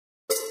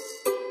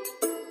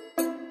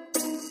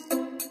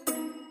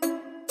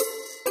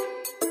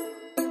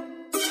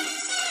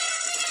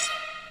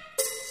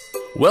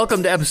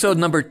Welcome to episode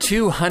number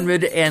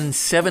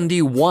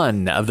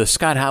 271 of the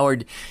Scott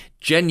Howard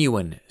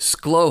Genuine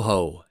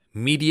ScLoHo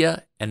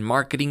Media and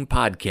Marketing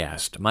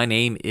Podcast. My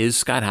name is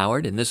Scott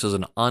Howard, and this is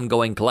an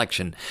ongoing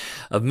collection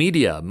of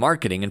media,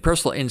 marketing, and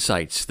personal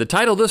insights. The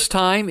title this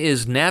time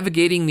is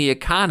Navigating the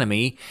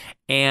Economy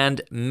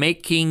and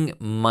Making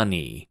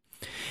Money.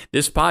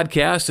 This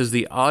podcast is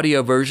the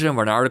audio version of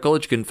an article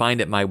that you can find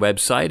at my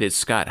website.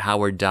 It's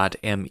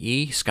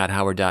scotthoward.me,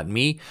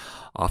 scotthoward.me.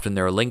 Often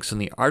there are links in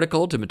the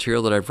article to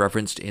material that I've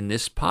referenced in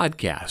this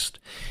podcast.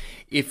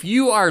 If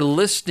you are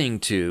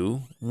listening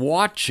to,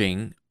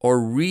 watching,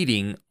 or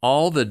reading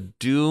all the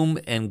doom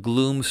and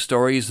gloom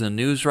stories in the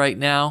news right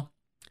now,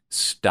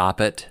 stop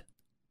it.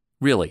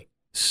 Really,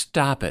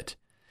 stop it.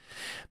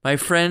 My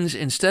friends,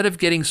 instead of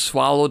getting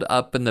swallowed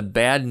up in the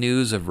bad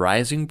news of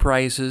rising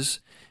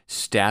prices,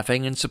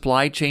 staffing and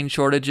supply chain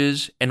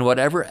shortages, and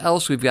whatever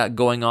else we've got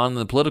going on in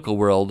the political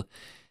world,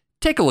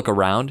 take a look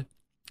around.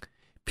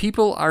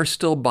 People are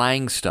still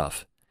buying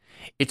stuff.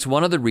 It's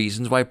one of the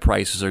reasons why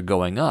prices are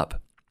going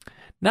up.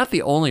 Not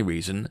the only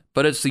reason,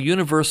 but it's the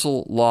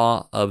universal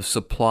law of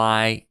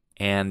supply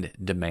and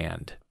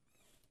demand.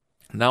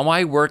 Now,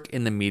 I work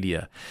in the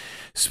media,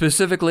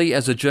 specifically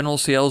as a general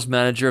sales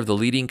manager of the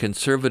leading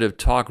conservative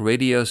talk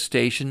radio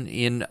station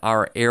in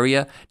our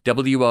area,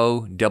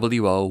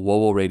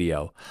 WOWO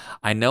Radio.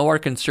 I know our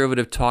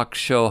conservative talk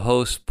show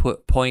hosts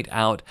point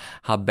out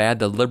how bad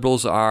the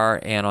liberals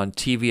are, and on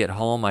TV at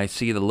home I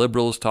see the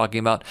liberals talking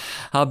about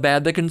how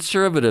bad the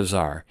conservatives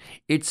are.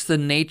 It's the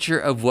nature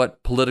of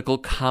what political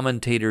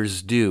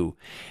commentators do.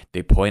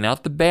 They point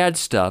out the bad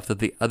stuff that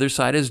the other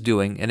side is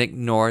doing and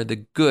ignore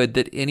the good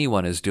that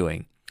anyone is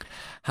doing.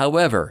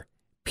 However,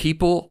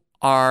 people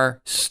are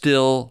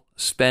still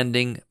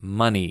spending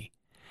money.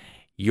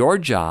 Your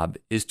job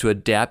is to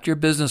adapt your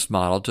business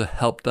model to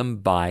help them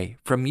buy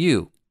from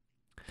you.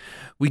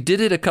 We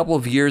did it a couple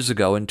of years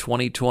ago in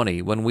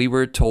 2020 when we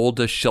were told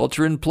to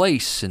shelter in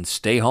place and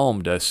stay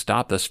home to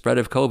stop the spread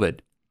of COVID.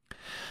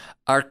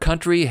 Our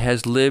country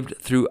has lived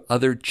through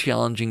other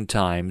challenging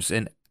times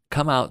and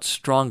come out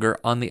stronger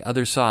on the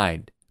other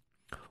side.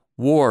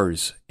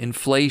 Wars,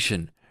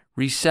 inflation,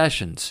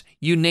 recessions,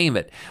 you name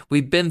it.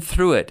 We've been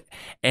through it,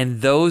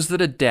 and those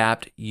that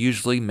adapt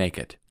usually make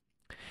it.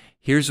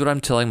 Here's what I'm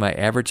telling my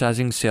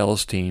advertising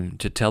sales team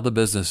to tell the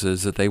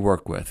businesses that they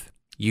work with.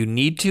 You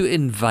need to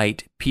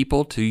invite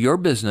people to your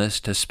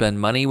business to spend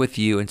money with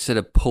you instead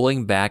of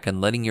pulling back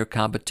and letting your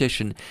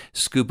competition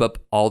scoop up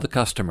all the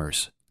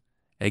customers.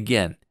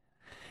 Again,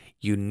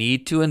 you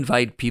need to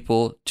invite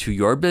people to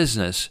your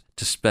business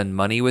to spend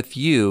money with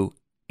you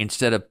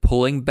instead of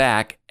pulling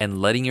back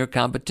and letting your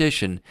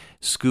competition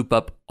scoop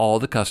up all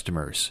the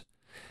customers.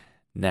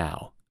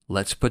 Now,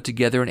 let's put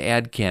together an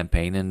ad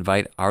campaign and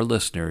invite our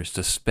listeners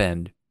to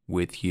spend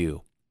with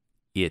you.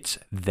 It's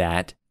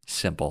that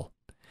simple.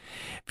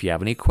 If you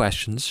have any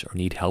questions or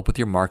need help with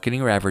your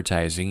marketing or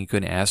advertising, you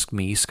can ask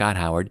me, Scott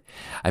Howard.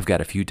 I've got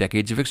a few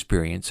decades of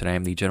experience, and I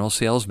am the general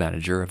sales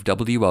manager of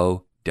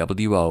WOWO,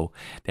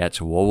 that's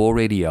WOWO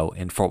Radio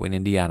in Fort Wayne,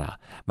 Indiana.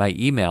 My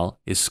email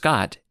is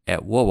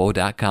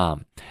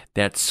scott@wowo.com.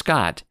 That's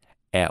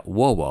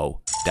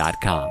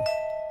scott@wowo.com.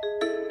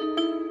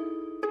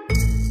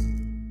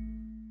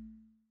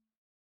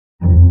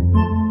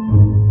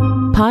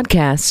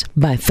 Podcasts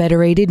by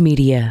Federated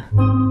Media.